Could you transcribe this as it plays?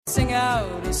Sing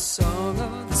out a song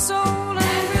of the soul and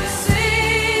we'll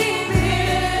sing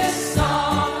this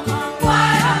song.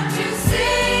 Why don't you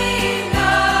sing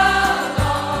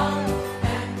along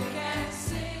and we can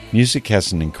sing. Music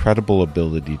has an incredible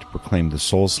ability to proclaim the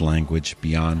soul's language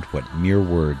beyond what mere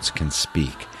words can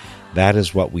speak. That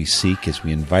is what we seek as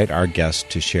we invite our guests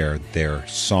to share their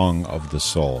song of the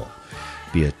soul.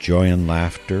 Be it joy and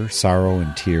laughter, sorrow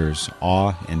and tears,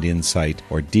 awe and insight,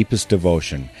 or deepest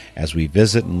devotion, as we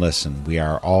visit and listen, we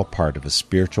are all part of a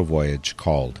spiritual voyage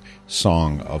called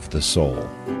Song of the Soul.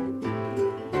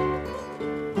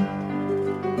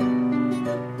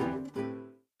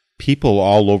 People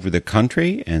all over the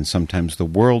country and sometimes the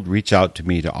world reach out to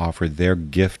me to offer their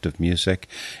gift of music,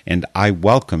 and I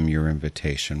welcome your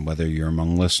invitation, whether you're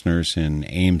among listeners in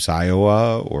Ames,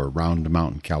 Iowa, or Round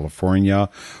Mountain, California,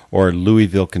 or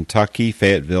Louisville, Kentucky,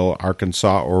 Fayetteville,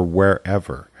 Arkansas, or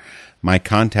wherever. My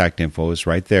contact info is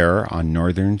right there on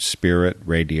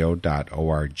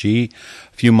northernspiritradio.org. A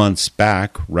few months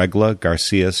back, Regla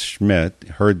Garcia Schmidt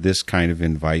heard this kind of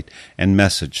invite and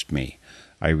messaged me.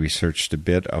 I researched a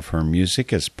bit of her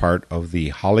music as part of the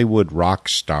Hollywood Rock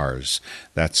Stars.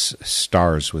 That's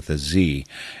stars with a Z.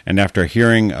 And after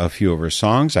hearing a few of her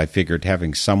songs, I figured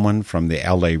having someone from the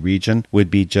LA region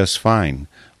would be just fine.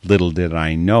 Little did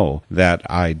I know that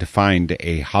I'd find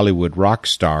a Hollywood rock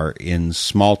star in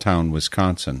small-town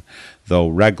Wisconsin. Though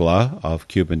Regla, of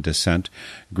Cuban descent,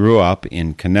 grew up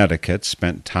in Connecticut,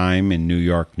 spent time in New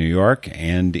York,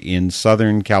 and in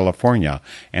Southern California,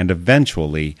 and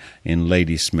eventually in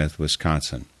Ladysmith,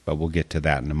 Wisconsin. But we'll get to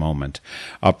that in a moment.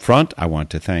 Up front, I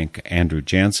want to thank Andrew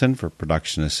Jansen for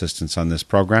production assistance on this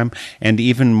program, and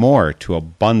even more to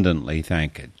abundantly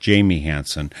thank Jamie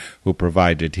Hansen, who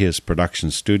provided his production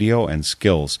studio and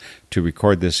skills to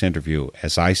record this interview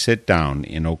as I sit down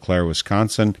in Eau Claire,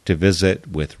 Wisconsin, to visit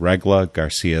with Regla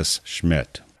Garcia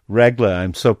Schmidt. Regla,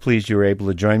 I'm so pleased you were able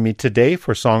to join me today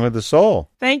for Song of the Soul.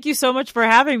 Thank you so much for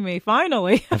having me,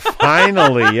 finally.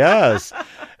 Finally, yes.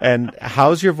 And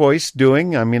how's your voice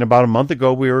doing? I mean, about a month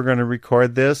ago we were going to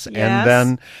record this,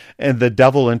 yes. and the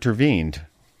devil intervened.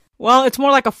 Well, it's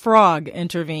more like a frog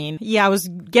intervened. Yeah, I was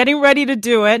getting ready to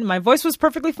do it. My voice was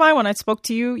perfectly fine when I spoke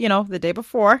to you, the day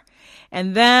before.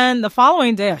 And then the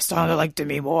following day, I sounded like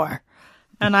Demi Moore.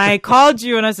 And I called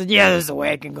you and I said, yeah, there's a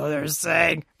way I can go there and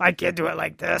sing. I can't do it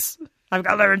like this. I've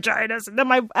got laryngitis. And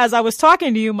then as I was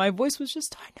talking to you, my voice was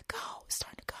just starting to go.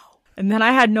 And then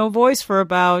I had no voice for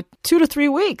about 2 to 3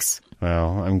 weeks.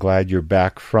 Well, I'm glad you're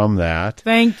back from that.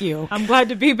 Thank you. I'm glad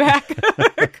to be back.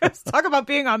 Talk about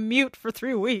being on mute for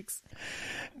 3 weeks.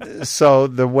 So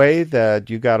the way that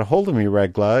you got a hold of me,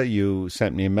 Regla, you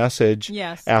sent me a message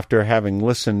after having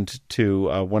listened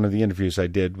to one of the interviews I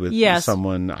did with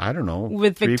someone, I don't know.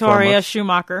 With Victoria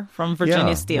Schumacher from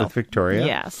Virginia Steel. With Victoria.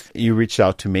 Yes. You reached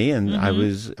out to me, and I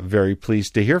was very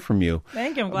pleased to hear from you.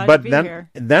 Thank you. I'm glad to be here.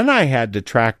 Then I had to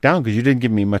track down, because you didn't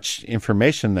give me much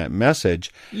information in that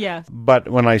message. Yes. But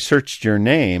when I searched your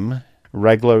name,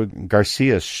 Regla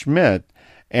Garcia Schmidt,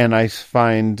 and I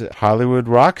find Hollywood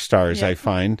rock stars. Yeah. I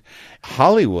find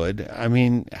Hollywood. I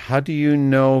mean, how do you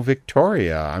know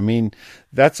Victoria? I mean,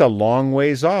 that's a long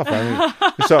ways off. I mean,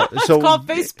 it's called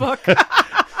Facebook.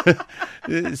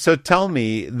 So tell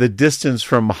me the distance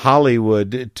from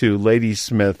Hollywood to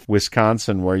Ladysmith,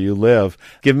 Wisconsin, where you live.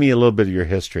 Give me a little bit of your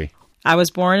history. I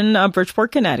was born in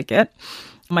Bridgeport, Connecticut.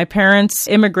 My parents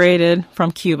immigrated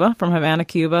from Cuba, from Havana,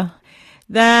 Cuba.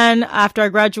 Then after I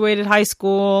graduated high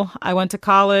school, I went to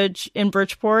college in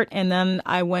Bridgeport, and then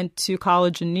I went to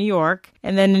college in New York.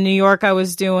 And then in New York, I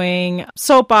was doing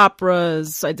soap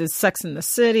operas. I did Sex and the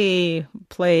City,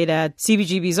 played at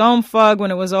CBGB's Own Fug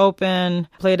when it was open,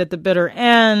 played at the Bitter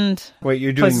End. Wait,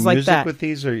 you're doing music with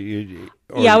these?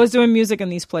 Yeah, I was doing music in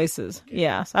these places.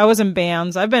 Yes, I was in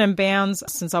bands. I've been in bands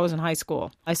since I was in high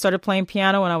school. I started playing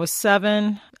piano when I was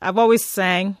 7. I've always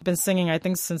sang. Been singing, I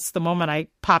think, since the moment I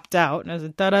popped out. And I was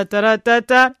like,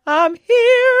 da-da-da-da-da-da, I'm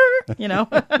here,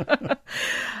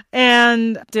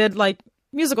 And did,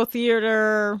 musical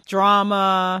theater,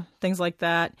 drama, things like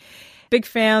that. Big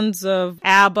fans of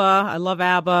ABBA. I love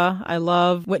ABBA. I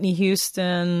love Whitney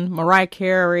Houston, Mariah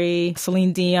Carey,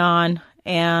 Celine Dion.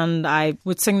 And I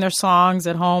would sing their songs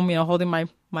at home, holding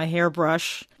my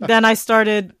hairbrush. Then I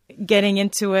started getting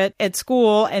into it at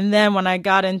school. And then when I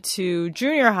got into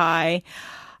junior high,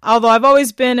 although I've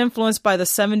always been influenced by the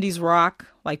 70s rock,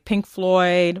 like Pink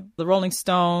Floyd, the Rolling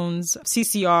Stones,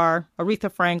 CCR,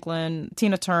 Aretha Franklin,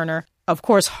 Tina Turner, of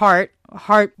course, Heart.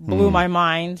 Heart blew my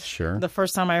mind. Sure. The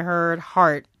first time I heard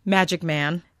Heart, Magic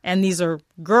Man. And these are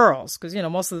girls, because,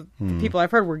 most of the people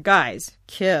I've heard were guys.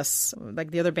 Kiss,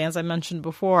 like the other bands I mentioned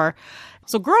before.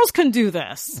 So girls can do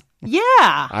this.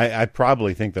 Yeah. I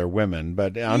probably think they're women,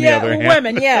 but on the other hand.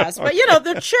 Women, yes. But,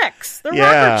 they're chicks. They're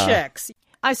rocker chicks.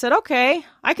 I said, okay,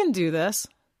 I can do this.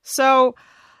 So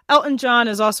Elton John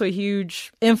is also a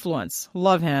huge influence.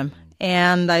 Love him.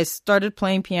 And I started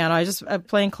playing piano. I just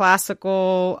playing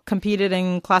classical, competed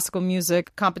in classical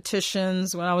music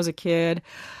competitions when I was a kid.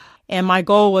 And my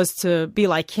goal was to be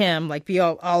like him, like be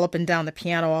all up and down the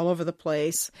piano all over the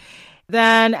place.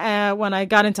 Then when I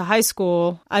got into high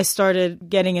school, I started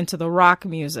getting into the rock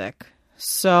music.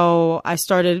 So I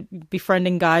started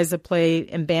befriending guys that played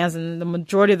in bands, and the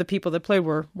majority of the people that played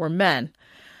were men.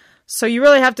 So you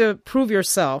really have to prove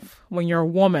yourself when you're a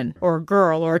woman or a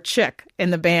girl or a chick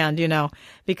in the band,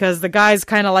 because the guys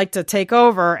kind of like to take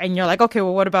over, and you're like, okay,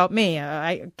 well, what about me?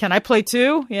 Can I play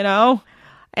too,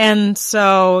 And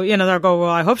so, they'll go, well,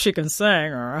 I hope she can sing,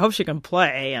 or I hope she can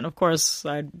play. And of course,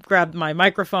 I'd grab my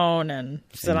microphone and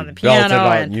sit on the piano. Belt it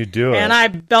out and you do it. And I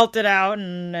belt it out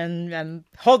and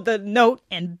hold the note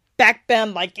and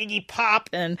backbend like Iggy Pop.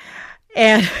 And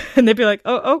they'd be like,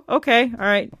 oh, okay, all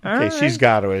right. Okay, she's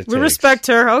got it. We respect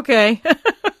her. Okay.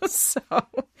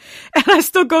 And I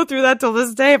still go through that till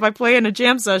this day if I play in a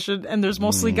jam session and there's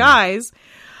mostly guys.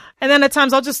 And then at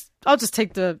times I'll just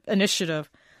take the initiative.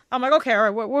 I'm like, okay, all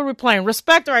right, what are we playing?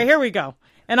 Respect? All right, here we go.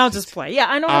 And I'll just play. Yeah,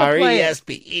 I know how to play it.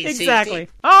 R-E-S-P-E-C-T. Exactly.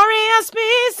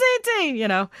 R-E-S-P-E-C-T,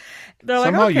 They're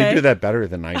Somehow like, okay. you do that better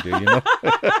than I do,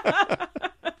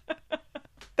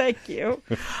 Thank you.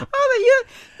 Oh,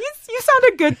 you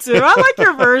sounded good too. I like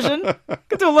your version.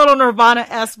 Could do a little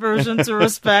Nirvana-esque version to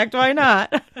Respect. Why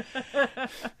not?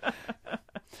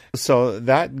 So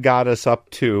that got us up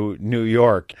to New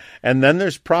York. And then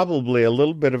there's probably a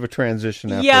little bit of a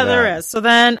transition after that. Yeah, there is. So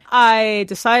then I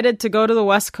decided to go to the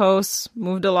West Coast,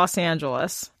 moved to Los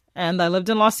Angeles. And I lived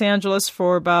in Los Angeles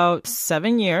for about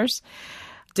 7 years.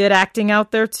 Did acting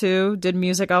out there too, did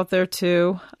music out there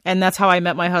too. And that's how I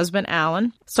met my husband,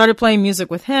 Alan. Started playing music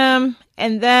with him.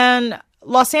 And then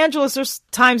Los Angeles, there's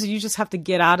times that you just have to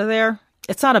get out of there.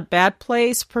 It's not a bad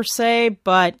place per se,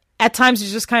 but at times you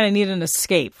just kind of need an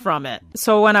escape from it.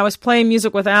 So when I was playing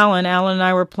music with Alan and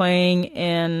I were playing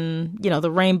in, the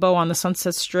Rainbow on the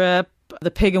Sunset Strip, the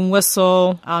Pig and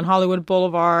Whistle on Hollywood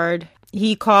Boulevard.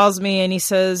 He calls me and he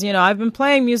says, I've been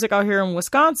playing music out here in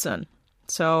Wisconsin.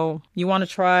 So you want to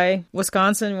try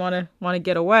Wisconsin? You want to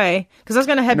get away? Because I was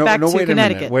going to head back to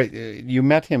Connecticut. Wait, you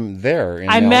met him there in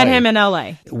LA. I met him in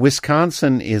L.A.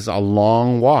 Wisconsin is a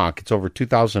long walk. It's over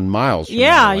 2,000 miles from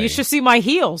Yeah, LA. you should see my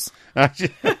heels.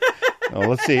 Oh,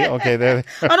 let's see. Okay, there.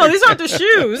 Oh, no, these aren't the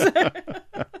shoes.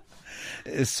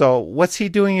 So what's he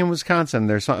doing in Wisconsin?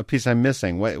 There's a piece I'm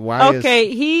missing. Why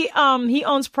Okay, he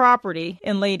owns property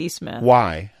in Ladysmith.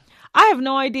 Why? I have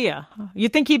no idea. You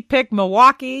think he'd pick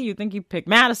Milwaukee? You think he'd pick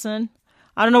Madison?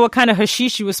 I don't know what kind of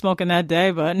hashish he was smoking that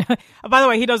day, but by the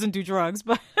way, he doesn't do drugs,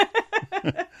 but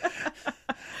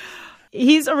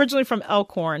he's originally from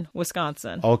Elkhorn,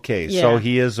 Wisconsin. Okay, Yeah. so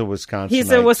he is a Wisconsinite. He's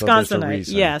a Wisconsinite. So there's a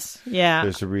reason. Yes, yeah.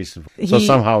 There's a reason. So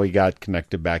somehow he got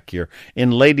connected back here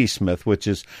in Ladysmith, which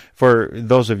is, for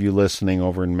those of you listening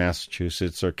over in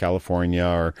Massachusetts or California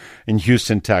or in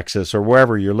Houston, Texas, or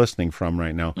wherever you're listening from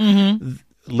right now. Mm-hmm.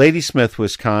 Ladysmith,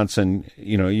 Wisconsin,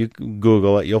 you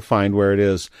Google it, you'll find where it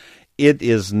is. It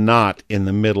is not in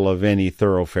the middle of any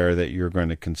thoroughfare that you're going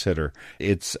to consider.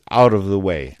 It's out of the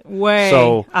way. Way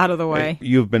out of the way.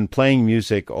 You've been playing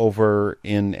music over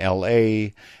in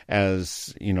L.A.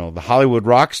 as, the Hollywood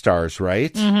rock stars,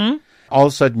 right? Mm-hmm. All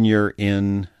of a sudden you're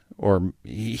in... Or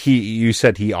you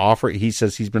said he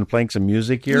says he's been playing some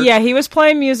music here? Yeah, he was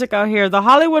playing music out here. The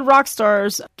Hollywood rock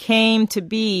stars came to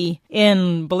be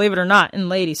in, believe it or not, in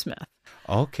Ladysmith.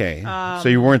 Okay. So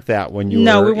you weren't that when you were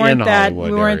No, we weren't in that.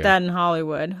 Hollywood We weren't area. that in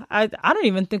Hollywood. I don't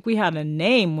even think we had a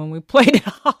name when we played in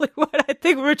Hollywood. I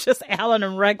think we were just Alan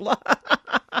and Regla.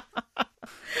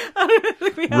 I don't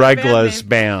think we had Regla's a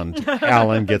band name. band.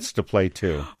 Alan gets to play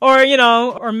too. Or,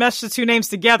 or mesh the two names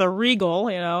together, Regal,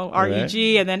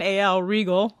 R-E-G and then A-L,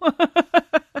 Regal.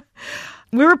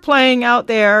 We were playing out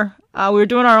there. We were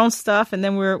doing our own stuff, and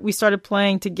then we started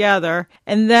playing together.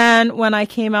 And then when I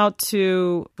came out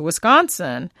to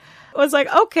Wisconsin, I was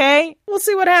like, okay, we'll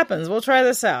see what happens. We'll try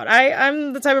this out.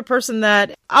 I'm the type of person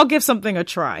that I'll give something a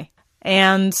try.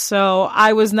 And so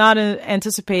I was not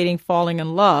anticipating falling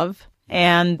in love.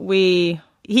 And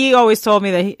he always told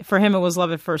me that for him it was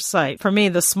love at first sight. For me,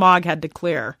 the smog had to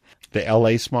clear. The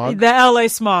L.A. smog? The L.A.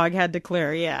 smog had to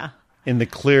clear, yeah. In the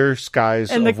clear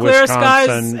skies In the of clear skies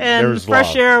Wisconsin, and there's fresh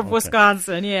love. air of Okay.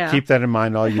 Wisconsin, yeah. Keep that in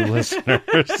mind, all you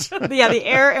listeners. Yeah, the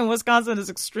air in Wisconsin is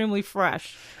extremely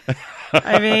fresh.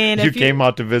 I mean, You if came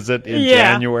out to visit in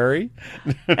Yeah. January?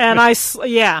 and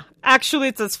yeah. Actually,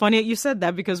 it's funny that you said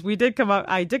that because we did come out.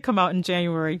 I did come out in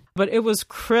January, but it was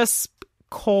crisp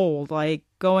cold, like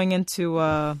going into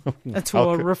a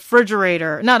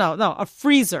refrigerator. No, a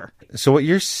freezer. So what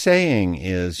you're saying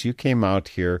is you came out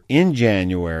here in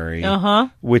January,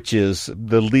 which is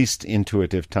the least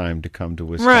intuitive time to come to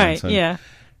Wisconsin. Right? Yeah.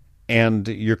 And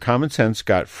your common sense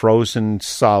got frozen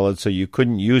solid, so you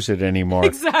couldn't use it anymore.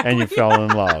 Exactly. And you fell in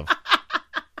love.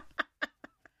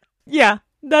 Yeah,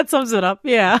 that sums it up.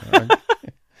 Yeah.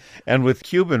 And with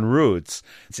Cuban roots,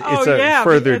 it's yeah, a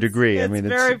further it's- degree. It's I mean,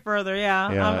 very further,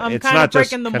 yeah. Yeah, I'm it's kind of not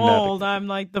just breaking the Connecticut. mold. I'm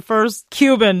like the first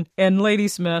Cuban in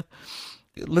Ladysmith.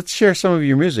 let's share some of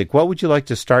your music. What would you like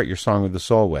to start your Song of the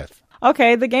Soul with?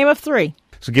 Okay, The Game of Three.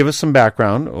 So give us some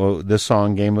background. Oh, this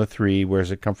song, Game of Three, where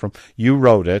does it come from? You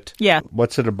wrote it. Yeah.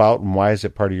 What's it about, and why is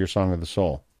it part of your Song of the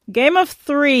Soul? Game of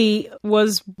Three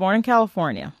was born in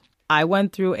California. I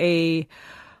went through a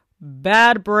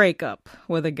bad breakup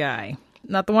with a guy,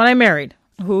 not the one I married,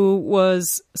 who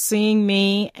was seeing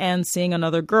me and seeing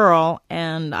another girl,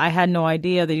 and I had no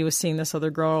idea that he was seeing this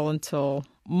other girl until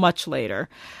much later.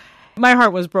 My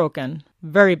heart was broken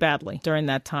very badly during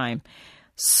that time.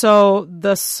 So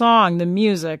the song, the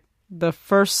music, the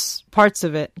first parts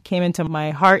of it came into my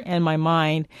heart and my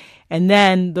mind. And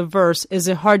then the verse, "Is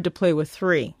it hard to play with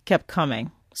three?" kept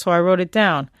coming. So I wrote it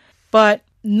down. But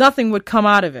nothing would come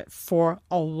out of it for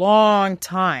a long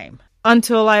time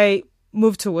until I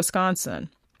moved to Wisconsin.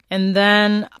 And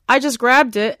then I just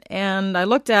grabbed it and I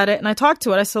looked at it and I talked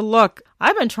to it. I said, look,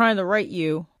 I've been trying to write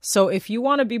you. So if you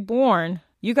want to be born,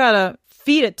 you got to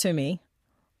feed it to me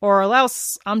or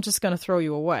else I'm just going to throw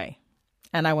you away.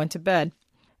 And I went to bed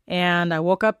and I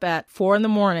woke up at 4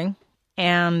 a.m.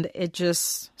 and it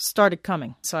just started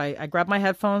coming. So I grabbed my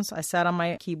headphones. I sat on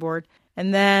my keyboard.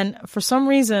 And then for some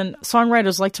reason,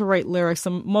 songwriters like to write lyrics,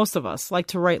 and most of us like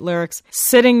to write lyrics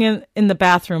sitting in the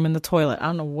bathroom in the toilet. I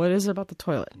don't know what it is about the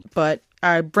toilet, but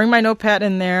I bring my notepad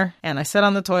in there and I sit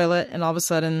on the toilet and all of a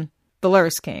sudden the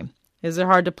lyrics came. Is it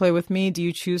hard to play with me? Do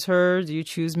you choose her? Do you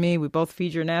choose me? We both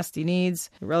feed your nasty needs.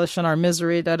 Relish in our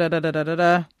misery. Da da da da da da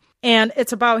da. And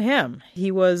it's about him.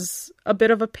 He was a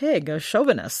bit of a pig, a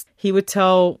chauvinist. He would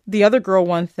tell the other girl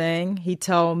one thing. He'd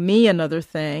tell me another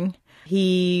thing.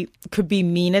 He could be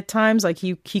mean at times, like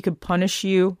he could punish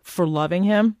you for loving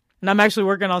him. And I'm actually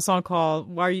working on a song called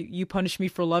 "Why You Punish Me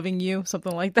for Loving You,"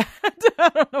 something like that. I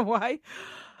don't know why.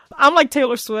 I'm like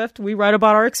Taylor Swift. We write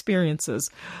about our experiences.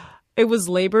 It was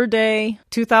Labor Day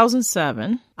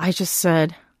 2007. I just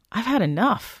said, I've had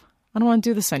enough. I don't want to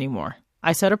do this anymore.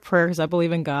 I said a prayer because I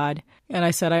believe in God. And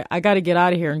I said, I got to get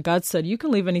out of here. And God said, you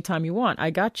can leave anytime you want. I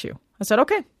got you. I said,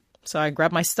 okay. So I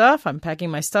grabbed my stuff. I'm packing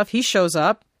my stuff. He shows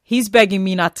up. He's begging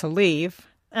me not to leave.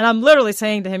 And I'm literally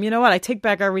saying to him, you know what? I take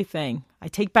back everything. I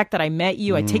take back that I met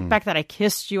you. I take back that I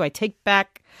kissed you. I take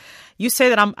back, you say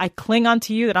that I cling on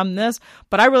to you, that I'm this,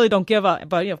 but I really don't give up.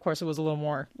 But of course, it was a little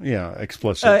more. Yeah,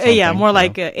 explicit. More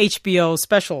like HBO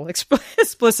special,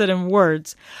 explicit in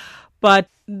words. But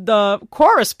the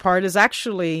chorus part is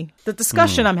actually the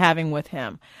discussion I'm having with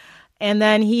him. And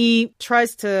then he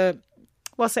tries to,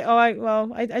 say,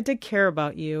 I did care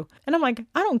about you. And I'm like,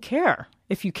 I don't care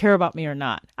if you care about me or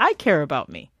not. I care about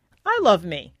me. I love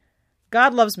me.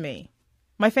 God loves me.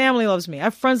 My family loves me. I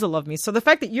have friends that love me. So the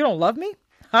fact that you don't love me,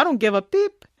 I don't give a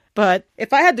beep. But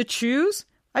if I had to choose,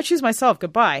 I choose myself.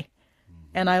 Goodbye.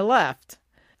 And I left.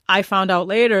 I found out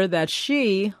later that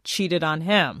she cheated on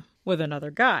him with another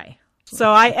guy.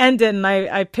 So I end it and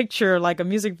I picture like a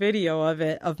music video of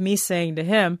it, of me saying to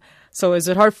him, so is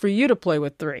it hard for you to play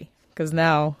with three? Because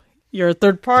now you're a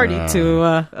third party to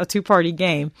a two-party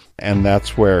game. And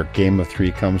that's where Game of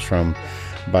Three comes from,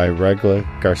 by Regla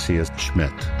Garcia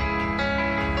Schmidt.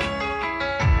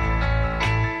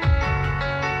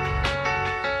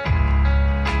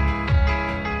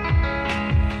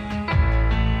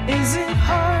 Is it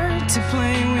hard to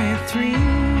play with three?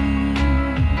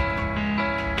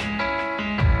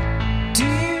 Do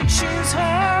you choose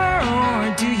her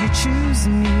or do you choose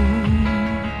me?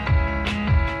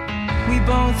 We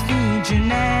both feed your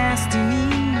nasty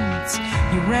needs.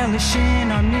 You relish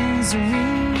in our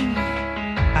misery.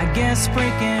 I guess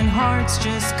breaking hearts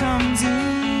just comes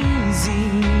easy.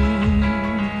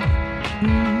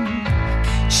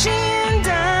 She and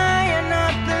I are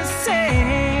not the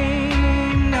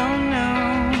same. No, no.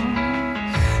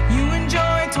 You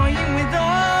enjoy toying with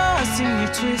us in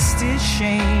your twisted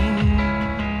shame.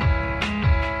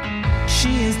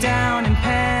 She is down and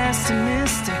past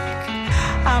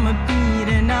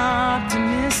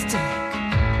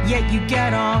let you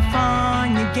get off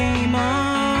on your game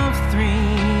of three.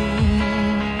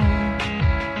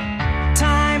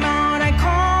 Time out, I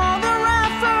call the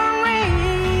referee.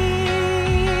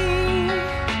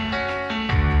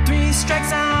 3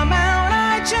 strikes, I'm out,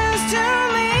 I choose to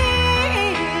leave.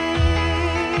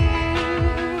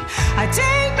 I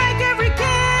take back every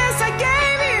kiss I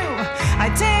gave you. I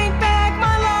take back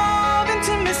my love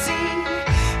intimacy.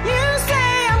 You say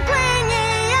I'm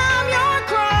clingy, I'm your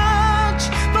crutch,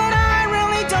 but I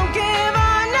really don't give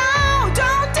a no.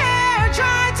 Don't dare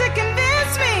try to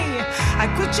convince me I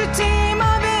quit your team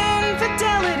of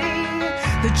infidelity.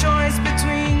 The choice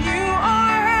between you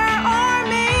or her or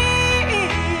me,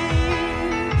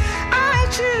 I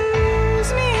choose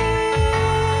me.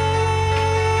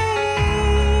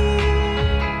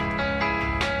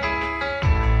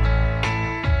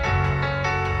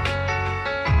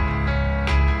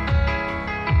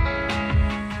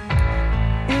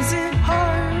 Is it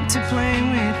hard to play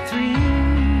with 3?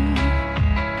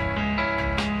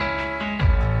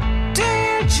 Do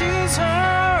you choose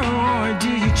her or do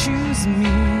you choose me?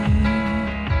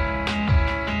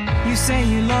 You say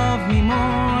you love me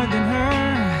more than her,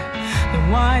 then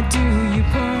why do you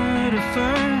put her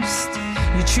first?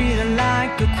 You treat her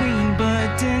like a queen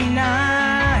but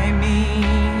deny me.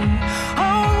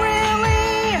 Oh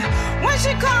really? When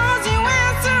she calls you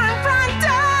answer in front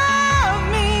of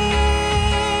me.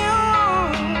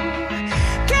 Oh,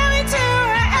 carry to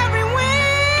her every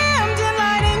whim,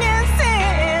 delighting in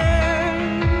sin.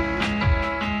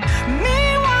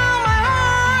 Meanwhile my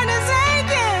heart is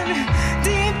aching,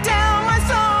 deep down my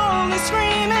soul is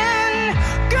screaming,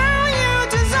 girl you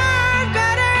deserve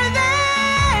better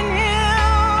than him.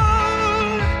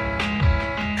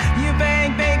 You beg,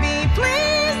 baby,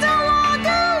 please don't walk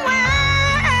away.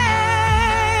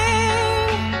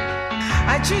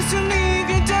 I choose to leave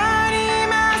your dirty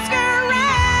masquerade.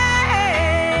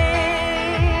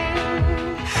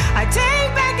 I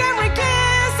take back every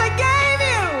kiss I gave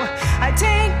you. I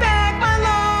take back my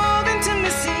love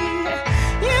intimacy.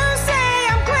 You say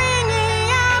I'm clingy,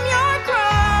 I'm your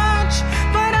crutch,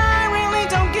 but I really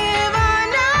don't give a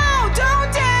no. Don't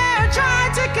dare try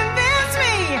to convince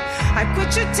me I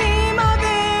quit your team of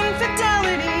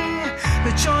infidelity.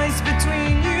 The choice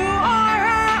between you or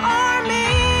her or me,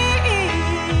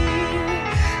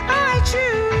 I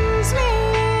choose me.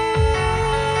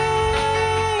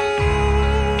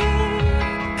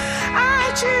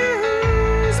 I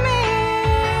choose me.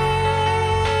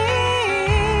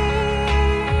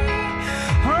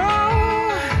 Oh,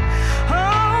 oh,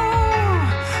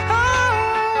 oh.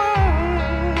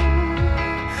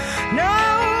 No,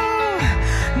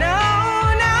 no,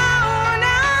 no,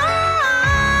 no.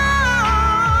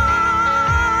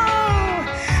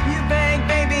 You beg,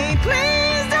 baby,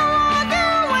 please don't walk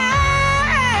away.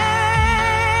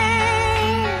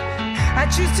 I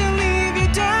choose to leave you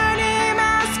dirty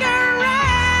masquerade.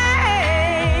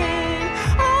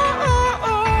 Oh, oh,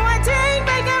 oh. I take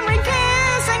back every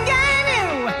kiss I gave you.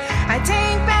 I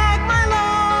take back my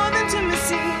love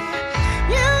intimacy.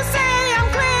 You say I'm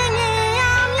clingy,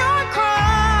 I'm your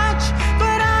crutch,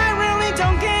 but I really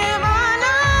don't give a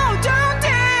no. Don't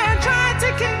dare try to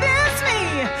convince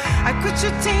me I quit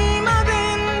your team of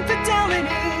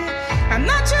infidelity. I'm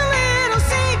not your little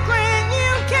secret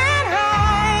you can't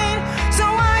hide, so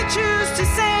I choose to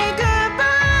say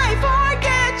goodbye.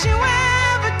 Forget you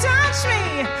ever touched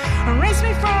me, erase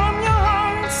me from your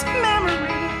heart's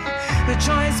memory. The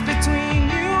choice between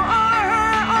you or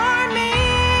her or me.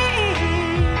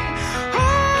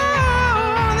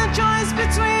 Oh, the choice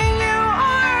between you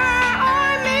or her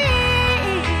or me.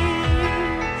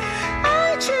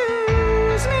 I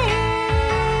choose me.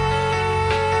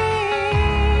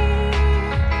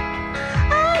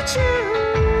 I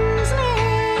choose me.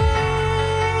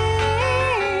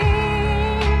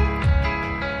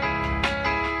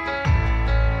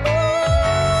 Ooh,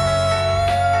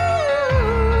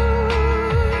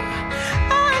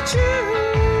 I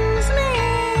choose me.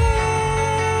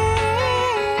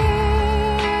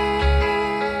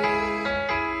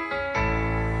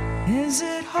 Is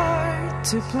it hard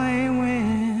to play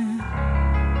with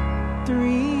 3?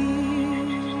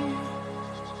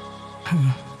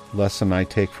 Lesson I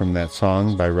take from that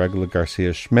song by Regla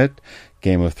Garcia Schmidt,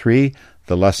 Game of 3.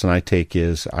 The lesson I take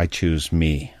is I choose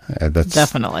me. That's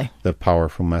Definitely. the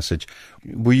powerful message.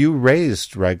 Were you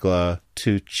raised, Regla,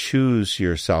 to choose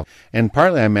yourself? And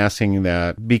partly I'm asking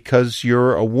that because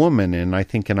you're a woman, and I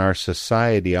think in our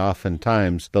society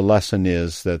oftentimes the lesson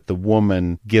is that the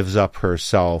woman gives up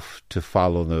herself to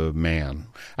follow the man.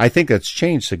 I think that's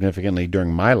changed significantly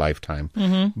during my lifetime.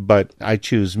 But I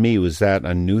choose me. Was that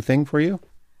a new thing for you?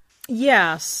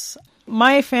 Yes.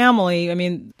 My family, I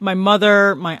mean, my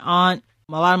mother, my aunt,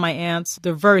 a lot of my aunts,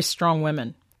 they're very strong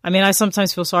women. I mean, I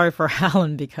sometimes feel sorry for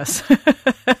Alan because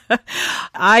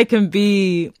I can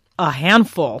be a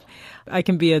handful. I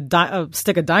can be a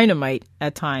stick of dynamite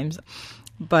at times.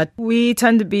 But we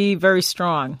tend to be very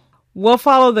strong. We'll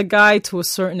follow the guy to a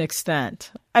certain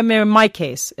extent. I mean, in my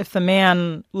case, if the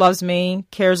man loves me,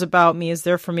 cares about me, is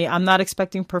there for me, I'm not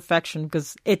expecting perfection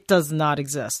because it does not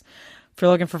exist. If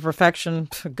you're looking for perfection,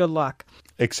 good luck.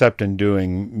 Except in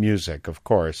doing music, of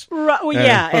course. Right, well,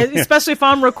 yeah, especially if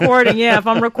I'm recording. Yeah, if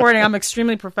I'm recording, I'm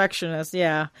extremely perfectionist.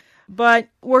 Yeah. But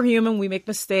we're human. We make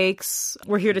mistakes.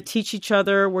 We're here to teach each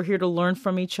other. We're here to learn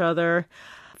from each other.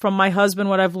 From my husband,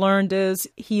 what I've learned is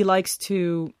he likes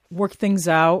to work things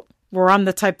out, where I'm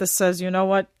the type that says, you know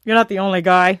what, you're not the only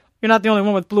guy. You're not the only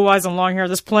one with blue eyes and long hair.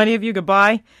 There's plenty of you.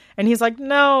 Goodbye. And he's like,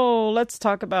 no, let's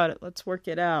talk about it. Let's work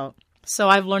it out. So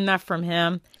I've learned that from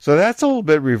him. So that's a little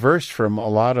bit reversed from a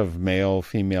lot of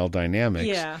male-female dynamics.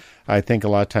 Yeah. I think a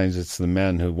lot of times it's the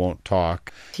men who won't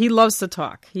talk. He loves to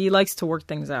talk. He likes to work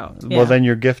things out. Yeah. Well, then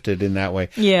you're gifted in that way.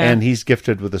 Yeah. And he's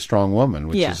gifted with a strong woman,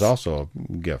 which Yes. is also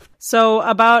a gift. So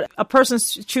about a person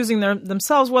choosing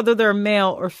themselves, whether they're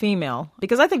male or female,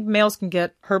 because I think males can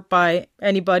get hurt by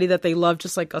anybody that they love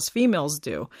just like us females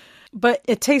do. But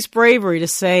it takes bravery to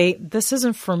say, this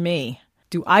isn't for me.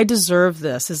 Do I deserve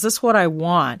this? Is this what I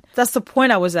want? That's the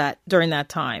point I was at during that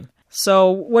time. So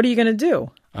what are you going to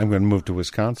do? I'm going to move to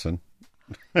Wisconsin.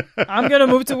 I'm going to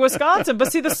move to Wisconsin.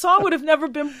 But see, the song would have never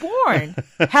been born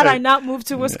had I not moved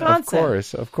to Wisconsin.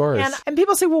 Of course. And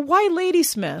people say, well, why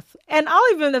Ladysmith? And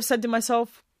I'll even have said to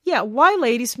myself, yeah, why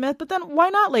Ladysmith? But then why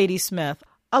not Ladysmith?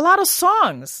 A lot of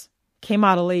songs came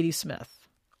out of Ladysmith.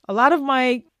 A lot of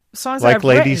my songs that Like I've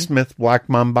Ladysmith Black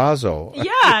Mambazo.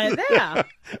 written. Yeah.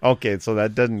 Okay, so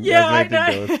that doesn't Yeah, have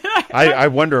anything to do with I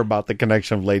wonder about the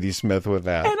connection of Ladysmith with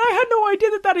that. And I had no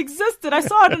idea that existed. I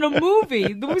saw it in a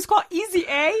movie. The movie's called Easy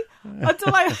A.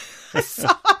 Until I saw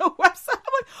it on a website.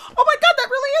 I'm like, oh my God, that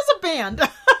really is a band.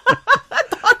 I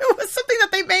thought it was something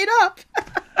that they made up.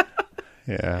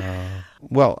 Yeah.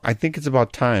 Well, I think it's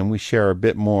about time we share a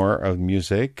bit more of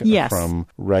music Yes. from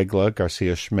Regla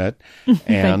Garcia Schmidt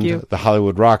and you. the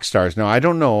Hollywood rock stars. Now, I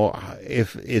don't know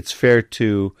if it's fair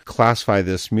to classify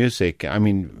this music. I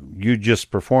mean, you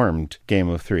just performed Game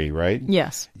of Three, right?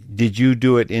 Yes. Did you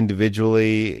do it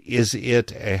individually? Is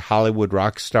it a Hollywood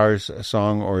rock stars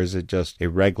song or is it just a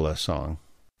Regla song?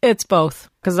 It's both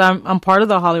because I'm part of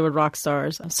the Hollywood rock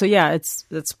stars. So yeah, it's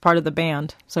part of the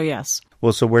band. So yes.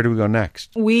 Well, so where do we go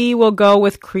next? We will go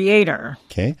with Creator.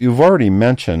 Okay. You've already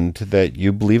mentioned that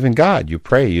you believe in God. You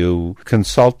pray. You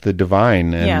consult the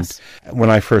divine. And Yes.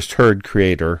 when I first heard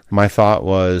Creator, my thought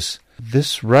was,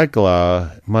 this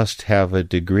Regla must have a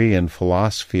degree in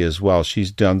philosophy as well.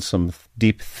 She's done some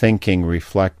deep thinking,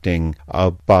 reflecting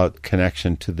about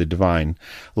connection to the divine.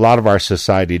 A lot of our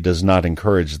society does not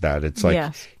encourage that. It's like,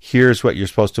 Yes. here's what you're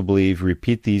supposed to believe.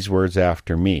 Repeat these words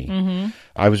after me. Mm-hmm.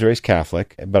 I was raised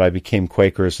Catholic, but I became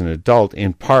Quaker as an adult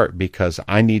in part because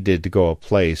I needed to go a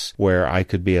place where I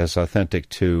could be as authentic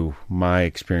to my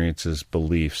experiences,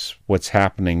 beliefs, what's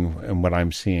happening and what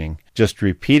I'm seeing. Just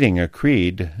repeating a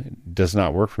creed does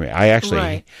not work for me. I actually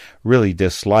Right. really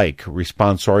dislike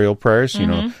responsorial prayers. You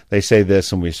know, they say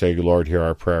this and we say, Lord, hear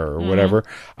our prayer or whatever.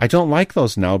 I don't like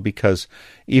those now because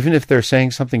even if they're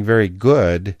saying something very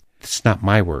good, it's not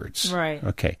my words. Right.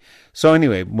 Okay. So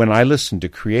anyway, when I listened to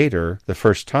Creator the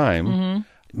first time,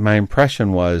 my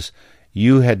impression was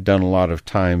you had done a lot of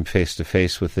time face to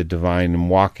face with the divine and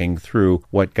walking through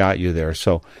what got you there.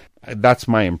 So that's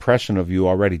my impression of you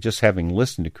already, just having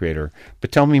listened to Creator.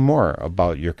 But tell me more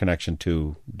about your connection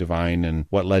to divine and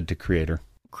what led to Creator.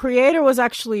 Creator was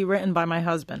actually written by my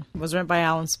husband. It was written by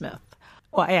Alan Smith.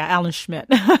 Well, yeah, Alan Schmidt.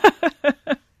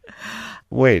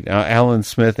 Wait, Alan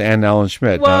Smith and Alan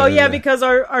Schmidt. Well, yeah, because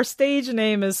our stage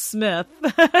name is Smith.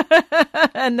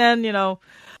 And then,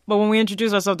 but when we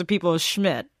introduce ourselves to people as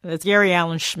Schmidt, it's Gary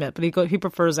Alan Schmidt, but he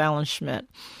prefers Alan Schmidt.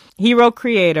 He wrote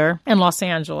Creator in Los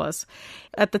Angeles.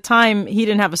 At the time, he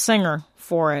didn't have a singer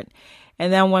for it.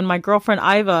 And then when my girlfriend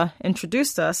Iva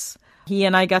introduced us, he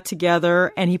and I got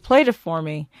together and he played it for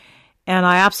me. And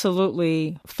I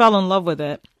absolutely fell in love with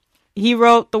it. He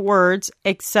wrote the words,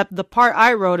 except the part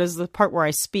I wrote is the part where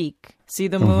I speak. See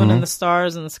the moon and the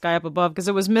stars and the sky up above, because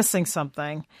it was missing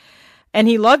something. And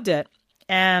he loved it.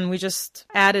 And we just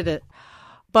added it.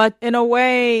 But in a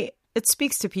way, it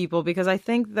speaks to people because I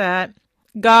think that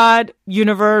God,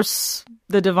 universe,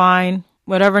 the divine,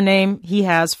 whatever name he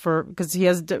has because he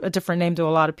has a different name to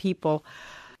a lot of people,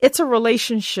 it's a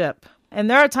relationship. And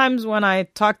there are times when I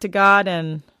talk to God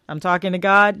and I'm talking to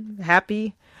God,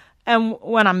 happy. And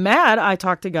when I'm mad, I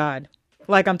talk to God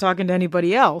like I'm talking to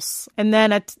anybody else. And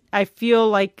then I feel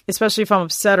like, especially if I'm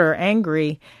upset or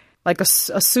angry, like a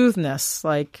soothness,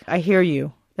 like, I hear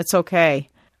you. It's okay.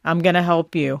 I'm going to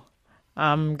help you.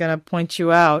 I'm going to point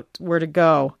you out where to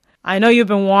go. I know you've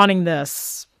been wanting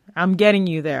this. I'm getting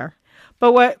you there.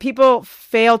 But what people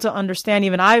fail to understand,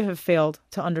 even I have failed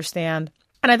to understand,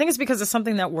 and I think it's because it's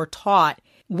something that we're taught.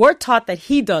 We're taught that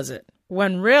he does it,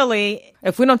 when really,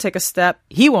 if we don't take a step,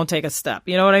 he won't take a step.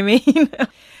 You know what I mean?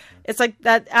 It's like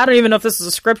that. I don't even know if this is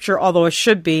a scripture, although it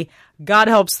should be. God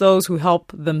helps those who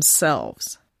help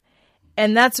themselves.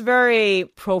 And that's very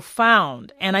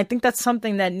profound. And I think that's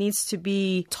something that needs to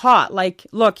be taught. Like,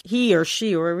 look, he or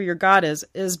she, or whoever your God is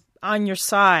on your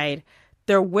side.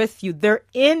 They're with you. They're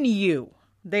in you.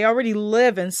 They already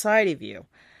live inside of you.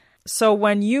 So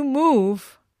when you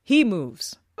move, he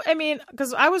moves. I mean,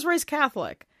 because I was raised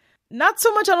Catholic. Not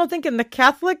so much, I don't think, in the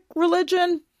Catholic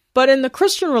religion, but in the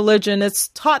Christian religion, it's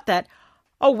taught that,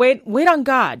 oh, wait on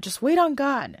God. Just wait on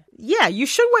God. Yeah, you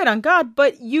should wait on God,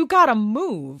 but you got to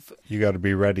move. You got to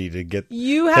be ready to get.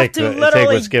 You have to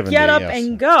literally get up yes.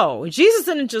 and go. Jesus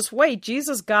didn't just wait.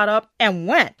 Jesus got up and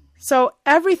went. So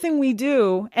everything we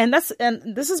do, and this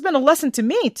has been a lesson to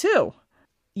me too.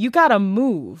 You got to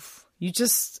move. You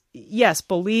just, yes,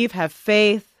 believe, have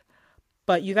faith,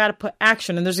 but you got to put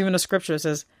action. And there's even a scripture that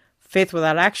says, faith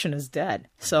without action is dead.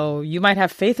 So you might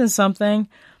have faith in something,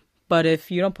 but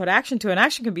if you don't put action to it, and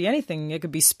action could be anything. It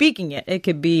could be speaking it. It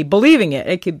could be believing it.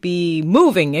 It could be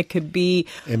moving. It could be...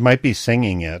 It might be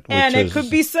singing it. And it could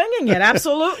be singing it,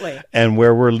 absolutely. And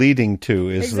where we're leading to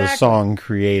is Exactly. the song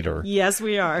Creator. Yes,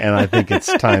 we are. And I think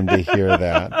it's time to hear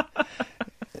that.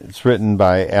 It's written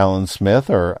by Alan Smith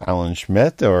or Alan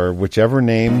Schmidt or whichever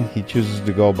name he chooses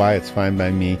to go by. It's fine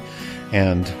by me.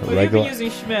 And You've been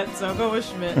using Schmidt, so go with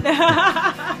Schmidt.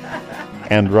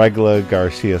 and Regla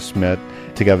Garcia Schmidt.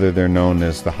 Together they're known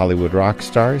as the Hollywood Rock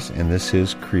Stars, and this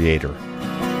is Creator.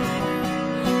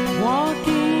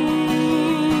 Walking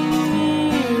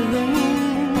near the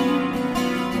moon,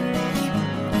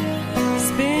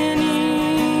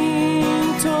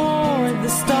 spinning toward the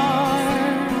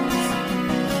stars,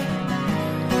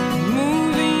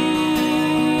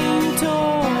 moving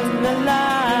toward the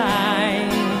light.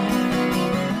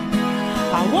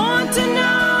 I want to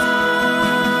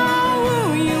know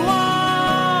who you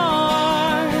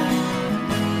are.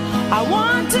 I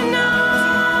want to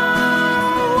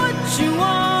know what you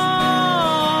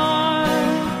are.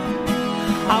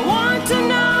 I want to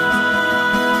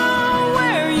know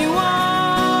where you are,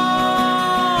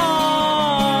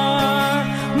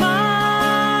 my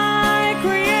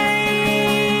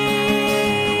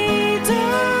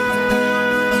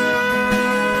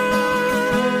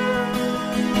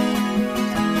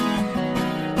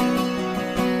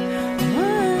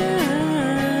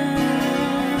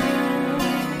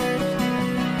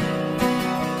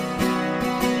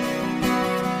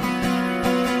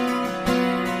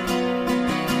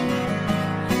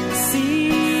See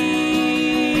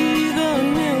the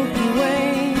Milky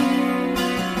Way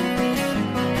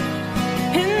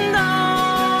and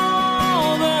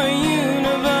all the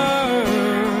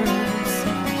universe,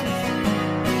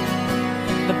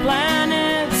 the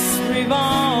planets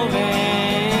revolving.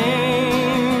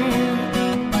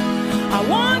 I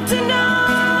want to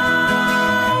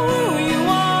know who you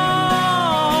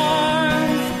are.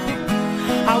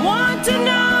 I want to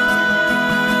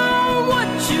know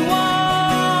what you are.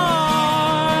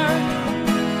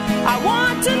 I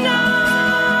want to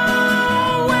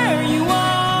know where you are,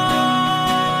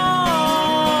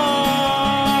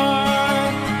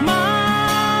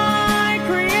 my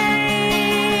Creator.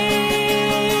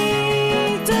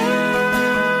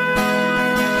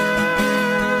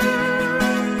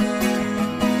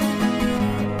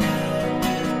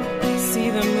 See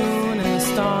the moon and the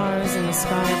stars in the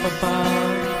sky up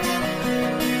above,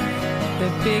 the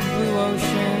big blue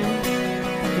ocean,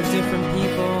 the different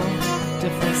people,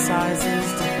 different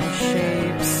sizes, different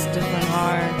shapes, different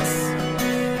hearts.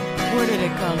 Where did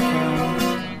it come from?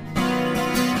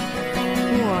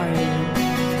 Who are you?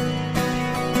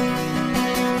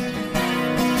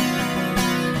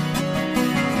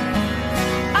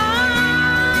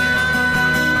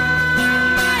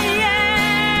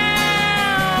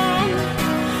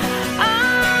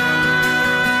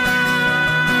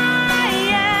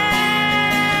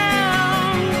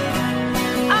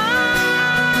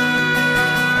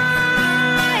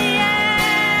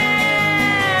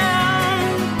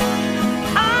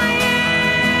 I am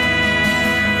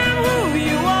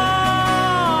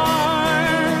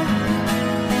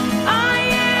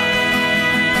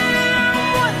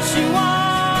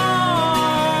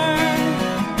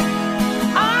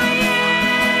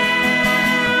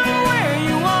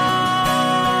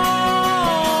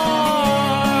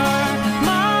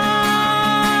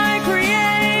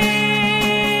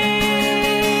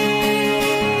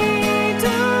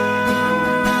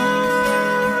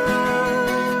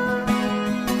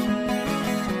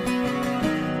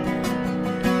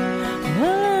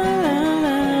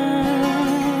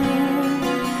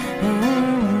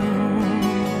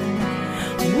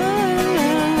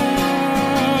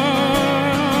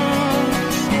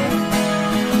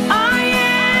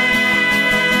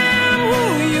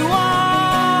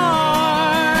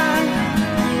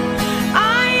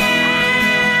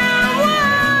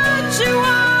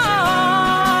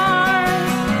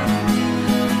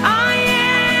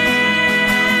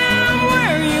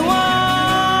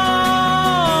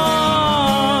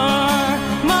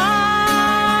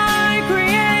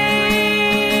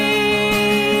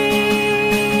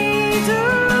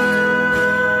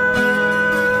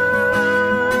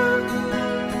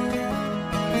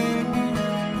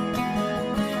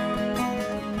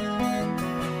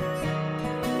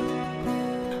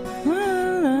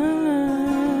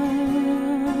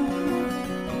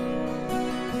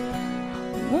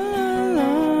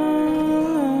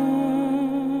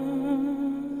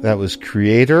That was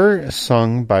Creator,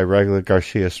 sung by Regla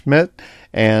Garcia Schmidt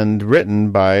and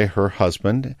written by her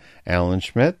husband, Alan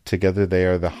Schmidt. Together they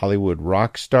are the Hollywood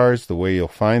Rock Stars. The way you'll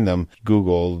find them,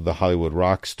 Google the Hollywood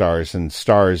Rock Stars, and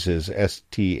stars is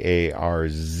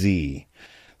STARZ.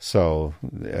 So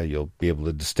you'll be able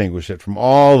to distinguish it from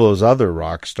all those other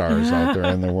rock stars out there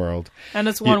in the world. And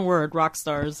it's one word, rock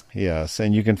stars. Yes,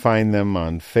 and you can find them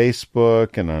on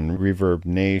Facebook and on Reverb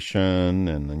Nation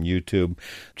and on YouTube.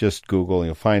 Just Google and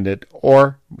you'll find it.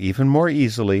 Or, even more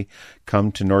easily,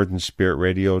 come to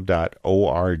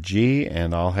northernspiritradio.org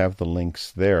and I'll have the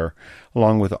links there,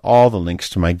 along with all the links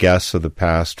to my guests of the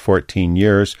past 14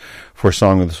 years for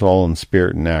Song of the Soul and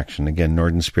Spirit in Action. Again,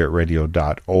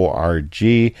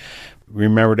 northernspiritradio.org.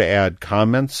 Remember to add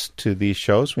comments to these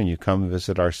shows when you come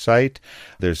visit our site.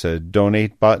 There's a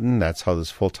donate button. That's how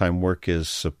this full-time work is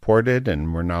supported,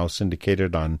 and we're now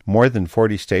syndicated on more than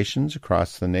 40 stations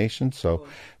across the nation. So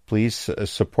please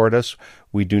support us.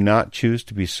 We do not choose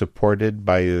to be supported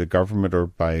by the government or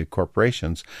by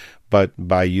corporations, but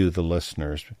by you, the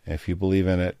listeners. If you believe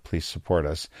in it, please support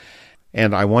us.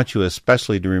 And I want you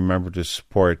especially to remember to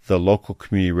support the local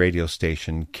community radio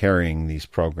station carrying these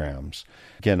programs.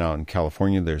 Again, out in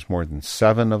California, there's more than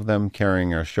 7 of them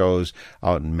carrying our shows.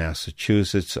 Out in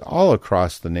Massachusetts, all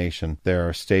across the nation, there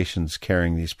are stations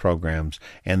carrying these programs,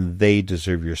 and they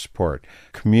deserve your support.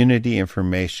 Community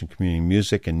information, community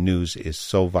music, and news is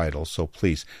so vital, so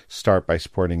please start by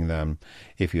supporting them.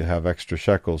 If you have extra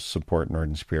shekels, support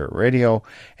Northern Spirit Radio.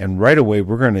 And right away,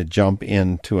 we're going to jump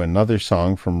into another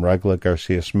song from Regla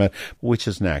Garcia Schmidt, which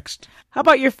is next. How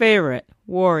about your favorite,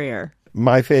 Warrior?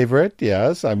 My favorite,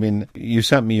 yes. I mean, you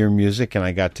sent me your music, and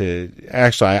I got to...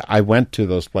 Actually, I went to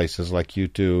those places like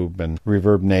YouTube and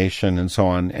Reverb Nation and so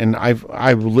on, and I've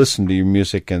listened to your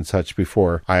music and such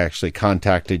before. I actually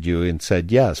contacted you and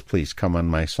said, yes, please come on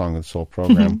my Song of the Soul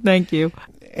program. Thank you.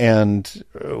 And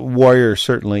Warrior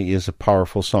certainly is a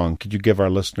powerful song. Could you give our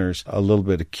listeners a little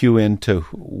bit of cue into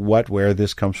where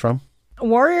this comes from?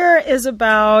 Warrior is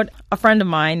about a friend of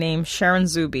mine named Sharon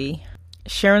Zuby.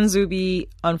 Sharon Zuby,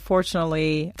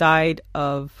 unfortunately, died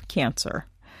of cancer.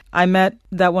 I met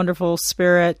that wonderful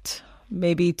spirit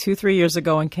maybe 2-3 years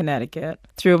ago in Connecticut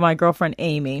through my girlfriend,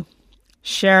 Amy.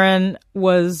 Sharon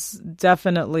was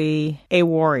definitely a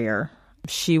warrior.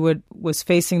 She was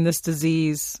facing this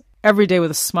disease every day with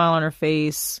a smile on her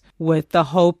face, with the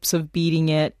hopes of beating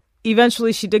it.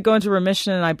 Eventually, she did go into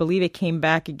remission, and I believe it came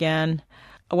back again.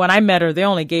 When I met her, they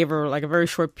only gave her like a very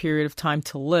short period of time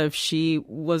to live. She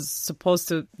was supposed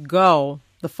to go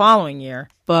the following year,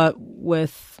 but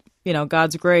with,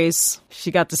 God's grace, she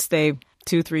got to stay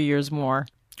 2-3 years more.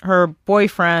 Her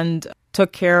boyfriend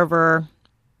took care of her.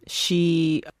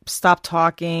 She stopped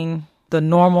talking. The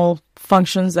normal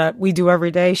functions that we do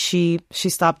every day, she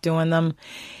stopped doing them.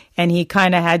 And he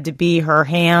kind of had to be her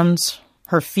hands,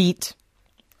 her feet,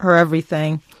 her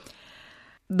everything.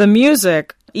 The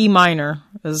music, E minor,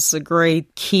 is a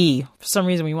great key. For some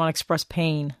reason, we want to express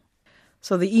pain.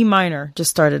 So the E minor just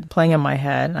started playing in my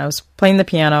head. And I was playing the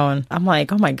piano, and I'm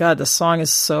like, oh my God, the song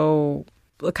is so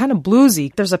kind of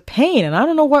bluesy. There's a pain, and I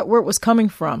don't know where it was coming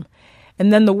from.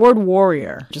 And then the word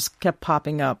warrior just kept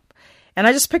popping up. And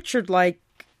I just pictured like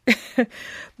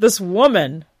this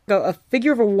woman, a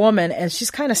figure of a woman, and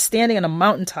she's kind of standing on a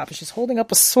mountaintop, and she's holding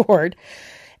up a sword,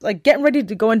 like getting ready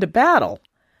to go into battle.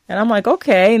 And I'm like,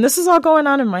 okay, and this is all going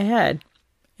on in my head.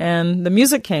 And the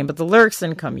music came, but the lyrics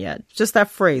didn't come yet. Just that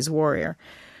phrase, warrior.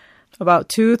 About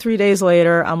 2-3 days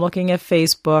later, I'm looking at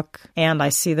Facebook, and I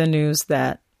see the news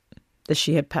that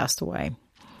she had passed away.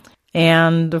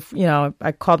 And,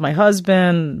 I called my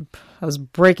husband. I was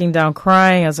breaking down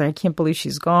crying. I was like, I can't believe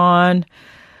she's gone.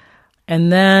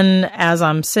 And then as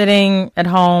I'm sitting at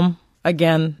home,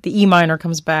 again, the E minor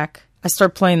comes back. I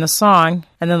start playing the song,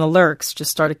 and then the lyrics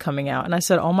just started coming out. And I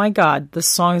said, oh my God, this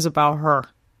song is about her.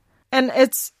 And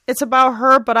it's about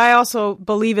her, but I also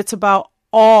believe it's about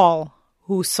all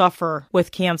who suffer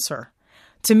with cancer.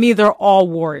 To me, they're all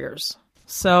warriors.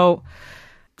 So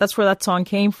that's where that song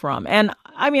came from. And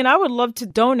I mean, I would love to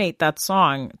donate that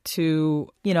song to,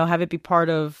 have it be part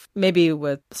of maybe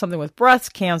with something with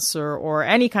breast cancer or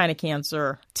any kind of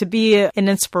cancer, to be an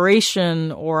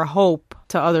inspiration or a hope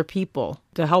to other people,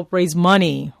 to help raise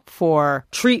money for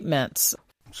treatments.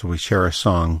 So we share a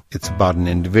song. It's about an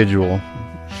individual,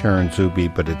 Sharon Zuby,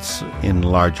 but it's in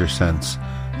larger sense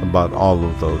about all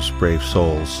of those brave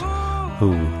souls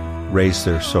who raised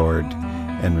their sword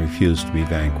and refused to be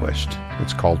vanquished.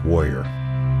 It's called Warrior.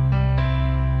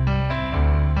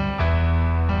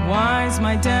 Why is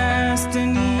my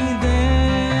destiny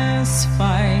this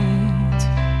fight?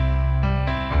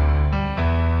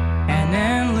 An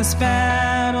endless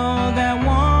battle that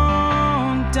won't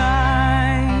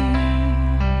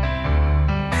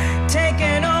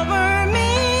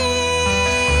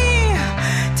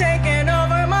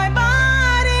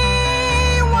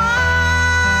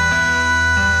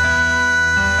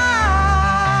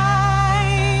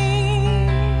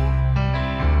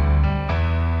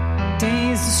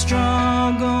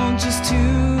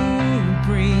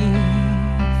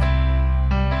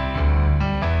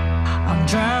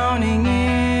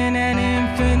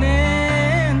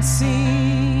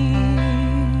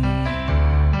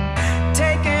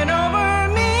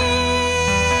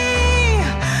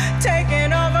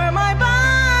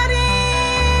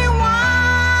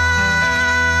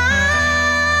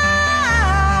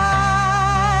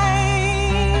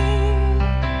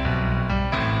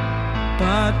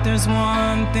there's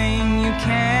one thing you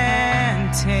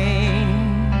can't take.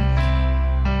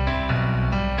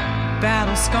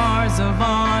 Battle scars of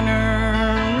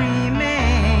honor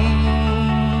remain.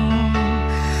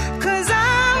 'Cause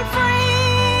I'm free,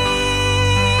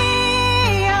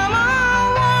 I'm a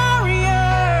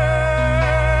warrior,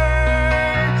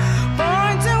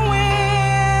 born to win.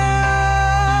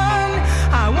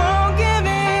 I won't give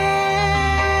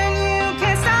in, you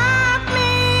can't stop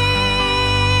me.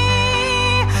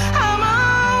 I'm a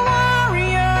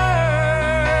warrior,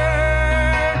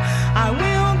 I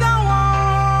will go on,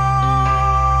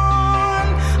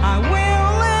 I will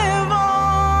live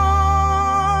on.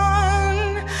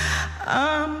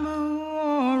 I'm a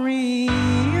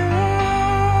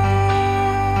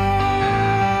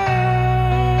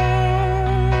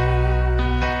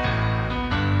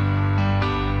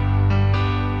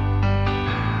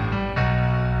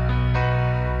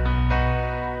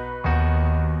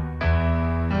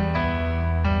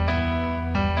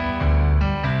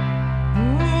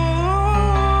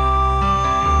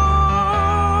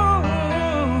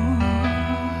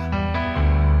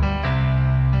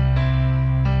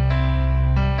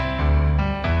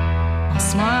I'll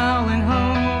smile and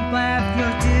hope at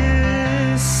your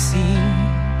deceit.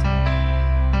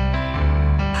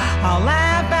 I'll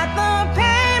laugh at the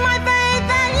pain, my faith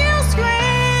that you screams.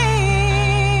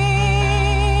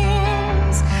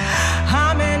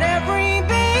 I'm in every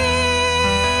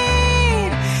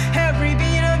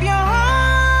beat of your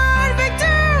heart,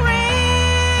 victory.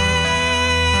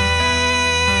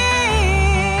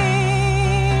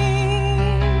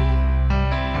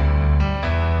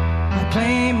 I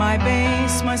play my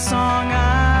bass, my song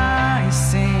I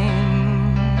sing.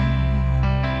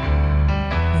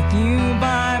 With you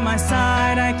by my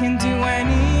side, I can do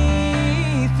anything.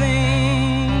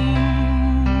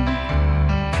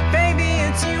 Baby,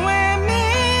 it's you and me,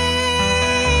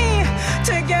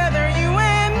 together you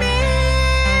and me,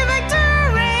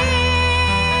 victory.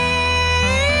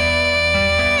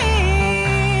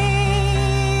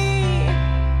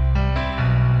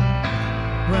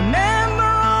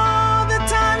 Remember all the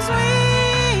times we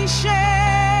shared.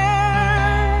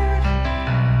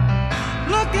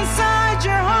 Look inside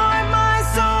your heart, my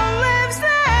soul lives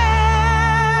there.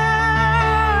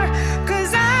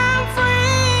 'Cause I'm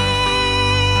free,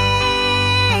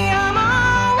 I'm a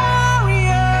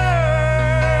warrior,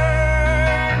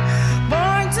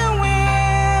 born to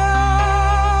win.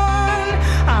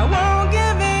 I won't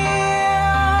give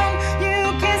in, you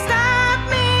can't stop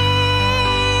me.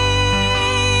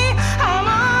 I'm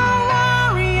a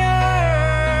warrior,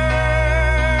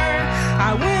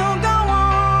 I will go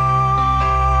on,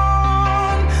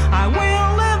 I will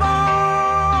live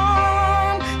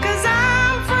on. 'Cause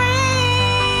I'm free,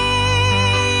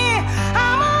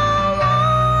 I'm a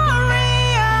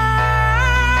warrior,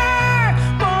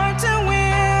 born to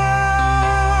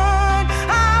win.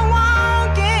 I won't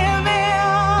give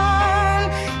in,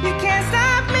 you can't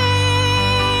stop me.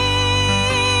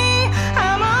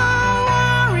 I'm a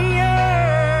warrior,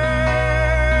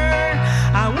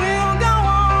 I will go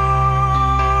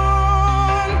on,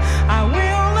 I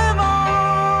will live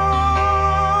on,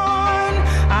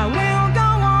 I will go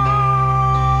on,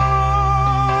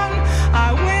 I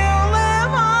will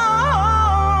live on.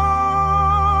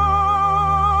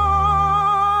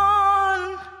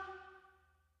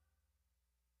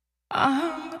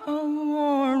 I'm a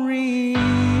warrior,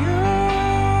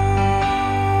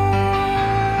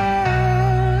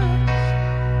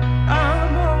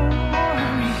 I'm a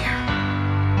warrior.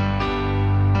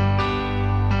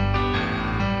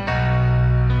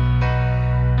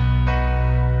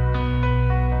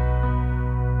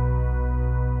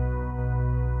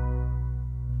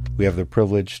 We have the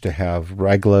privilege to have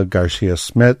Regla Garcia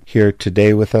Smith here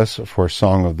today with us for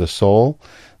Song of the Soul.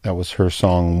 That was her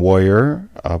song Warrior,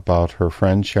 about her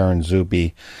friend Sharon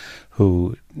Zuby,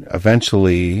 who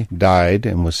eventually died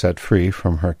and was set free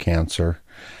from her cancer.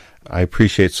 I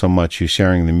appreciate so much you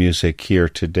sharing the music here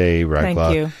today,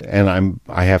 Regla. Thank you. And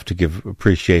I have to give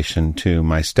appreciation to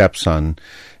my stepson,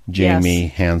 Jamie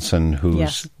Hansen,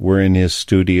 we're in his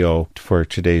studio for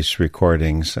today's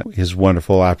recordings. His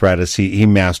wonderful apparatus. He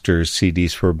masters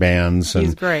CDs for bands.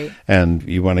 He's great. And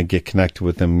you want to get connected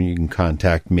with him, you can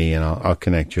contact me and I'll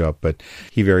connect you up. But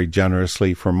he very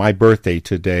generously, for my birthday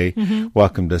today,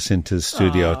 welcomed us into the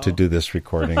studio to do this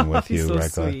recording with you, so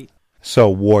Regla. sweet. So,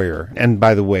 Warrior. And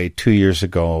by the way, 2 years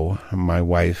ago, my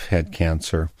wife had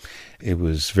cancer. It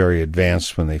was very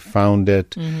advanced when they found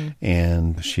it,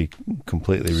 and she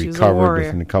completely She's a recovered warrior.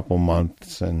 within a couple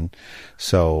months. And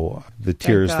so the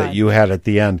tears that God. you had at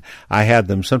the end, I had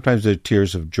them. Sometimes they're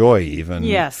tears of joy even.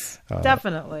 Yes,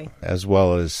 definitely. As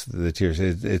well as the tears.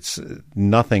 It's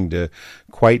nothing to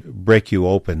quite break you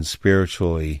open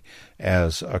spiritually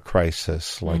as a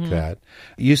crisis like that.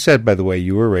 You said, by the way,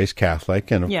 you were raised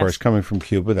Catholic, and of Yes. course, coming from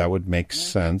Cuba, that would make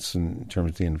sense in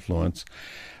terms of the influence.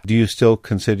 Do you still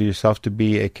consider yourself to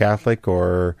be a Catholic,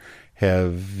 or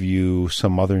have you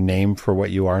some other name for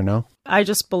what you are now? I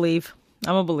just believe.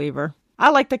 I'm a believer. I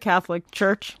like the Catholic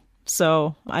Church,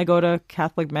 so I go to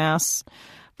Catholic Mass.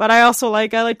 But I also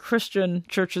like Christian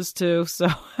churches too, so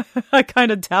I kind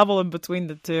of dabble in between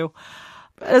the two.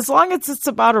 But as long as it's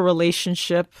about a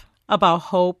relationship, about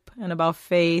hope and about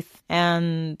faith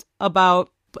and about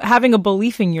having a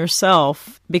belief in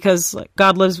yourself, because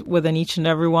God lives within each and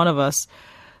every one of us.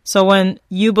 So when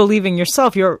you believe in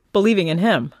yourself, you're believing in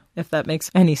Him, if that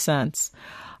makes any sense.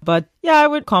 But yeah, I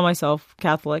would call myself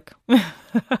Catholic.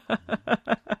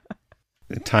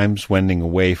 Time's wending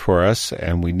away for us,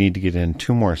 and we need to get in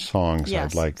two more songs.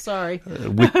 Yes, I'd like. sorry.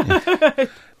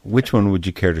 Which one would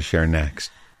you care to share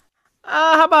next?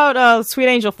 How about Sweet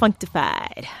Angel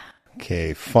Functified?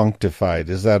 Okay, functified.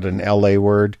 Is that an LA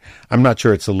word? I'm not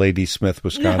sure it's a Ladysmith,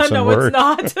 Wisconsin No, word.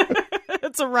 it's not.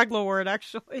 It's a regular word,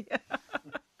 actually.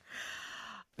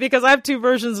 Because I have two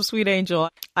versions of Sweet Angel.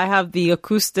 I have the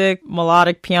acoustic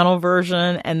melodic piano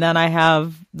version, and then I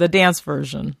have the dance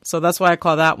version. So that's why I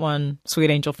call that one Sweet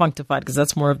Angel Functified, because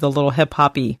that's more of the little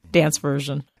hip-hoppy dance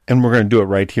version. And we're going to do it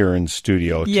right here in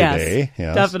studio Yes, today.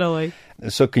 Yes, definitely.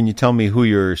 So can you tell me who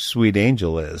your sweet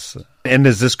angel is? And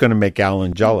is this going to make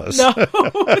Alan jealous? No,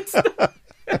 it's not.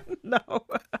 No.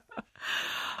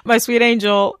 My sweet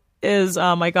angel is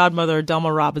my godmother,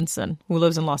 Delma Robinson, who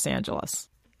lives in Los Angeles.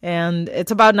 And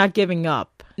it's about not giving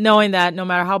up, knowing that no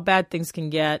matter how bad things can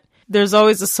get, there's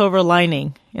always a silver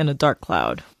lining in a dark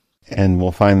cloud. And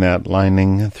we'll find that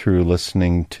lining through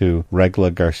listening to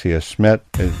Regla Garcia Schmidt.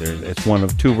 It's one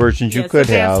of two versions you Yes, could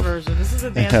the dance have. version. This is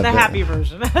the happy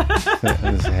version. This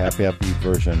is a happy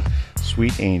version.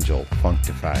 Sweet Angel,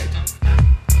 Functified.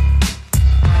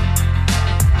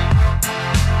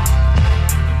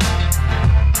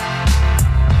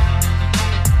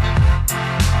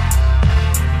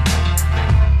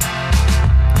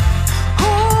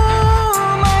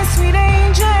 Oh, my sweet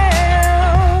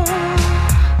angel,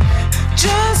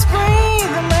 just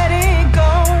breathe and let it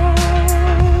go.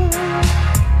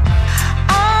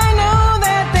 I know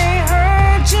that they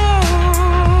hurt you,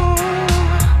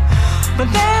 but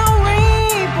they'll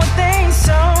reap what they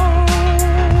sow.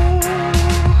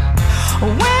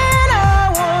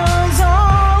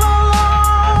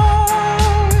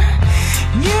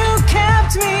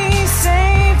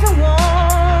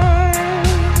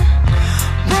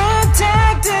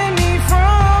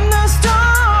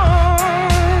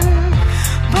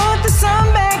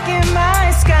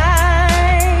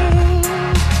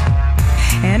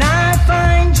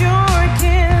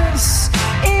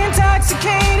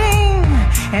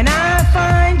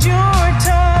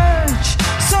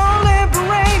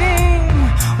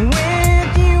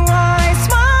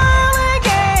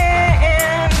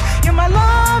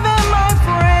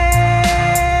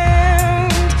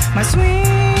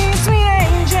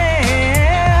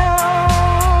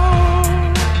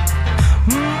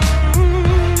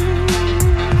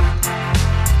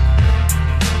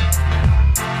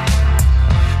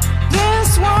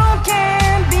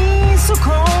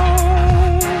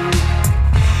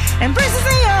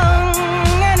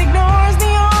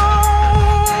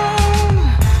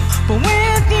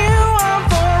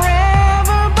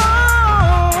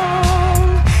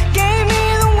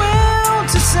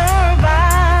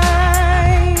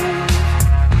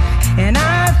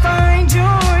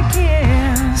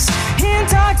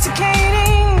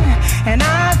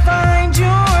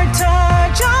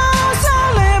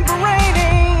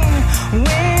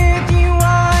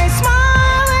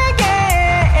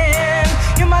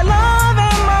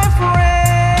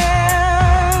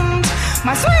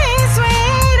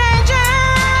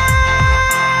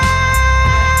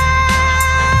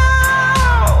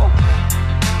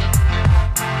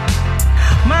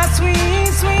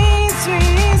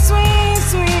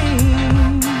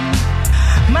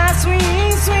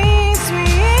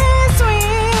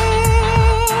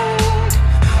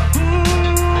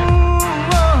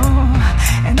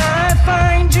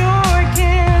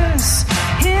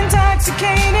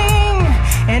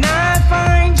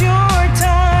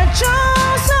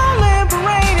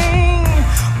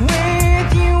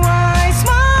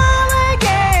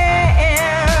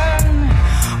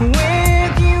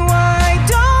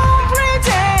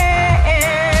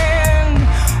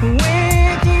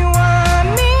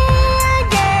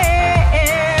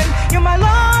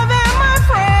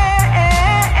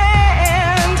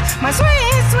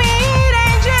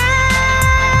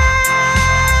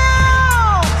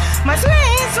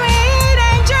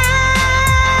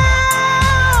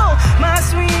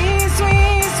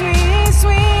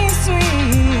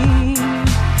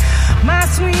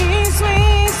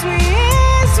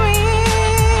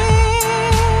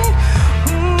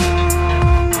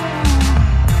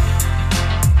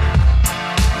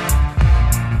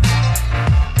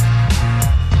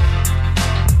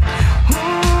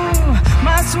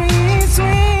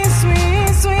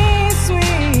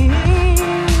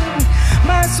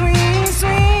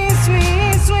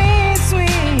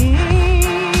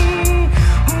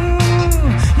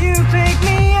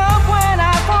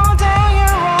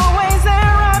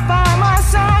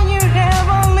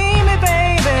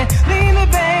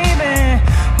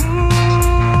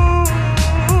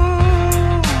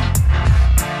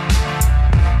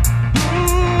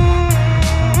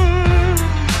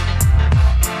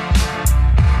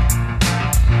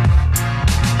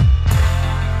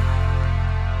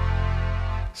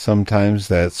 Sometimes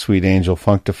that sweet angel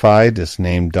functified is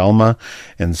named Delma,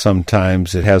 and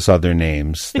sometimes it has other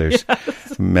names. There's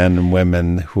men and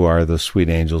women who are the sweet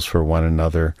angels for one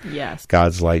another. Yes.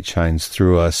 God's light shines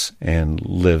through us and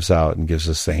lives out and gives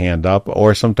us the hand up,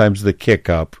 or sometimes the kick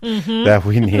up that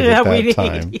we need at that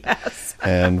time. Yes.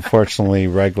 And fortunately,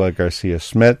 Regla Garcia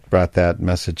Schmidt brought that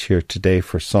message here today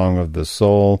for Song of the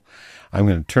Soul. I'm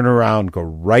going to turn around, go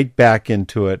right back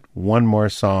into it. One more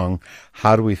song.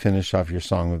 How do we finish off your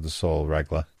Song of the Soul,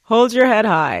 Regla? Hold your head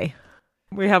high.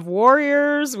 We have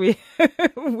warriors. We've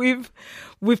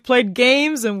played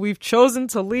games and we've chosen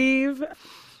to leave.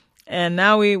 And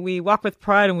now we walk with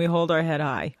pride and we hold our head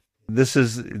high. This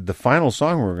is the final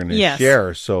song we're going to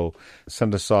share, so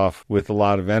send us off with a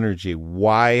lot of energy.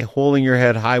 Why holding your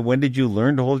head high? When did you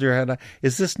learn to hold your head high?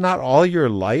 Is this not all your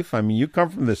life? I mean, you come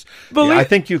from this. I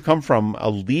think you come from a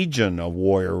legion of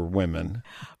warrior women.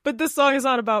 But this song is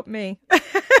not about me.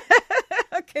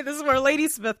 Okay, this is where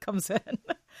Ladysmith comes in.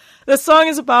 The song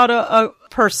is about a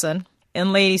person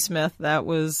in Ladysmith that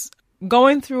was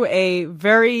going through a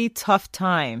very tough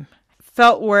time.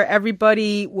 Felt where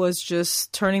everybody was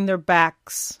just turning their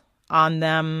backs on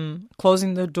them,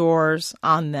 closing their doors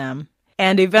on them.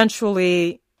 And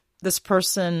eventually, this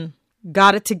person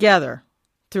got it together.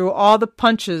 Through all the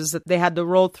punches that they had to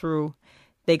roll through,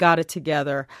 they got it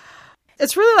together.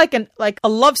 It's really like a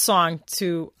love song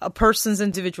to a person's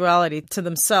individuality, to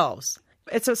themselves.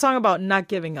 It's a song about not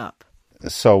giving up.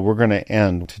 So we're going to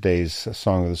end today's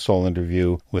Song of the Soul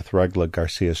interview with Regla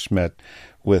Garcia Schmidt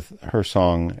with her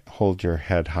song, Hold Your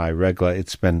Head High. Regla,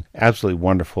 it's been absolutely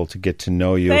wonderful to get to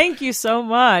know you. Thank you so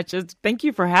much. Thank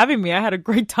you for having me. I had a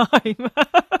great time.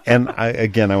 And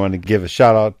I want to give a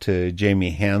shout out to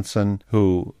Jamie Hansen,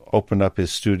 who opened up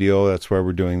his studio. That's where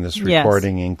we're doing this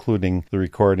recording, including the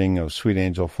recording of Sweet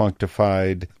Angel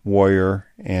Functified, Warrior,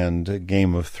 and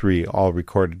Game of Three, all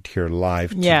recorded here live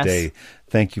today.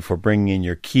 Thank you for bringing in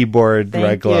your keyboard,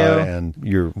 Regla, and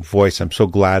your voice. I'm so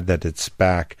glad that it's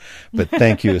back. But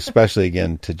thank you especially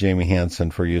again to Jamie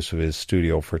Hansen for use of his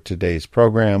studio for today's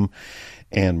program.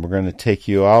 And we're going to take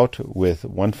you out with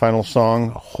one final song,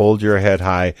 Hold Your Head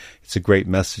High. It's a great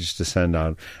message to send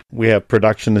out. We have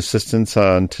production assistance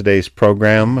on today's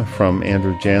program from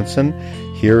Andrew Jansen.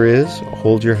 Here is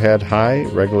Hold Your Head High,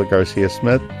 Regla Garcia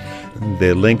Schmidt.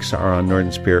 The links are on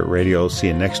Northern Spirit Radio. See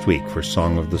you next week for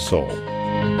Song of the Soul.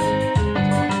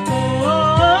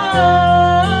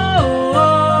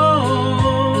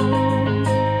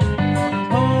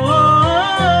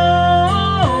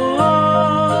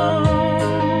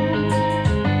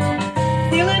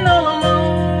 Feeling all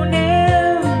alone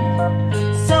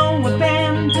and so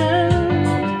abandoned.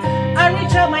 I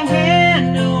reach out my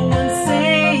hand, no one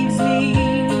saves me.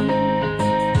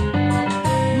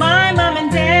 My mom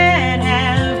and dad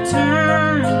have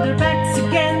turned their backs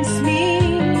against me.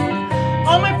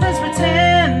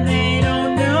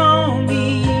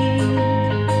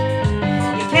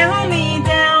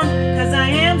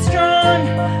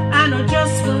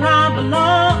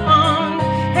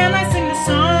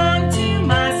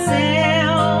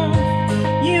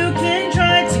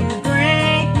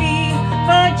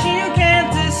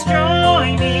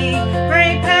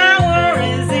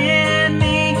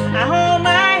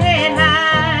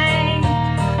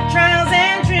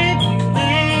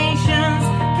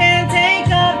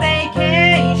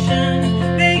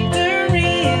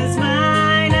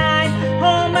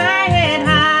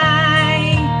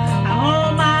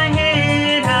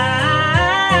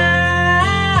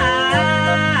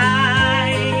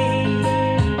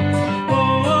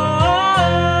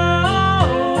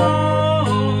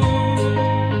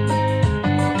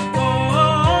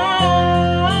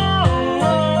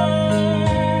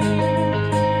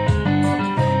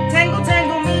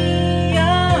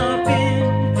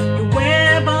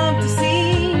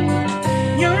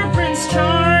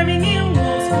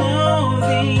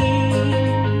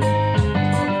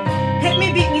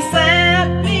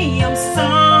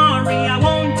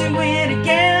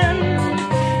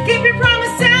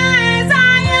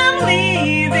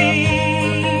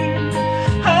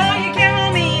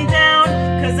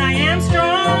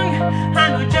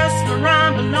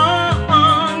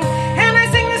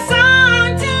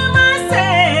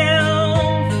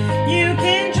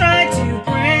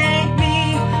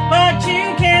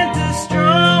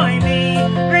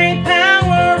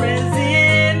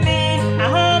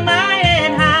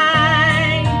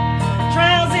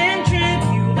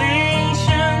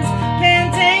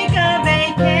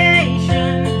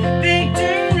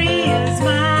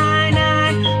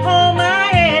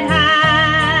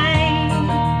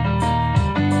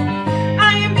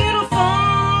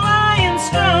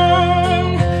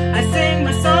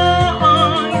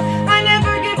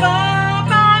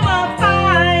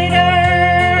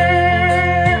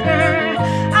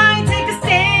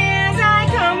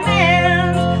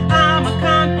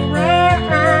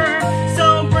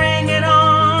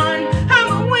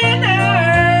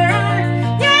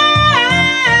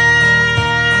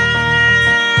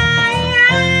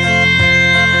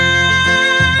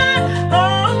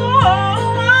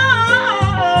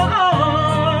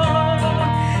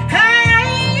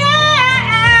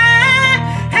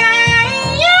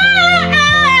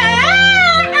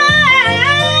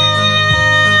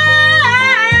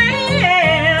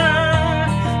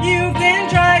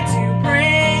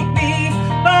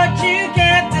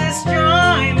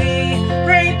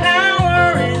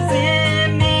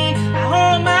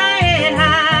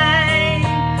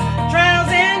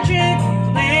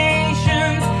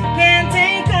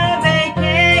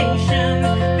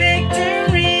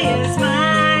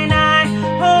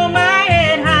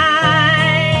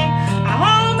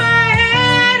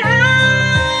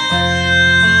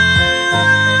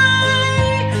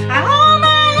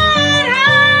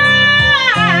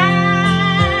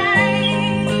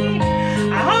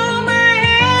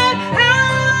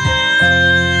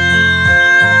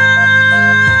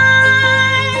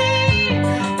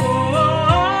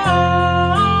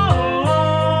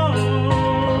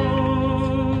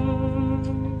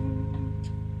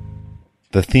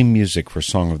 The theme music for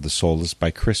Song of the Soul is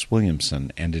by Chris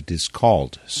Williamson, and it is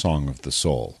called Song of the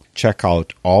Soul. Check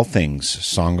out all things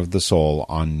Song of the Soul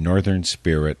on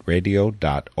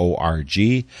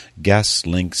northernspiritradio.org, guests,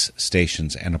 links,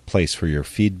 stations, and a place for your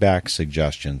feedback,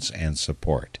 suggestions, and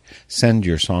support. Send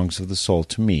your Songs of the Soul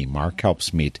to me, Mark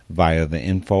Helpsmeet, via the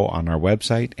info on our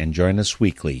website, and join us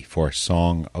weekly for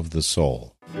Song of the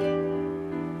Soul.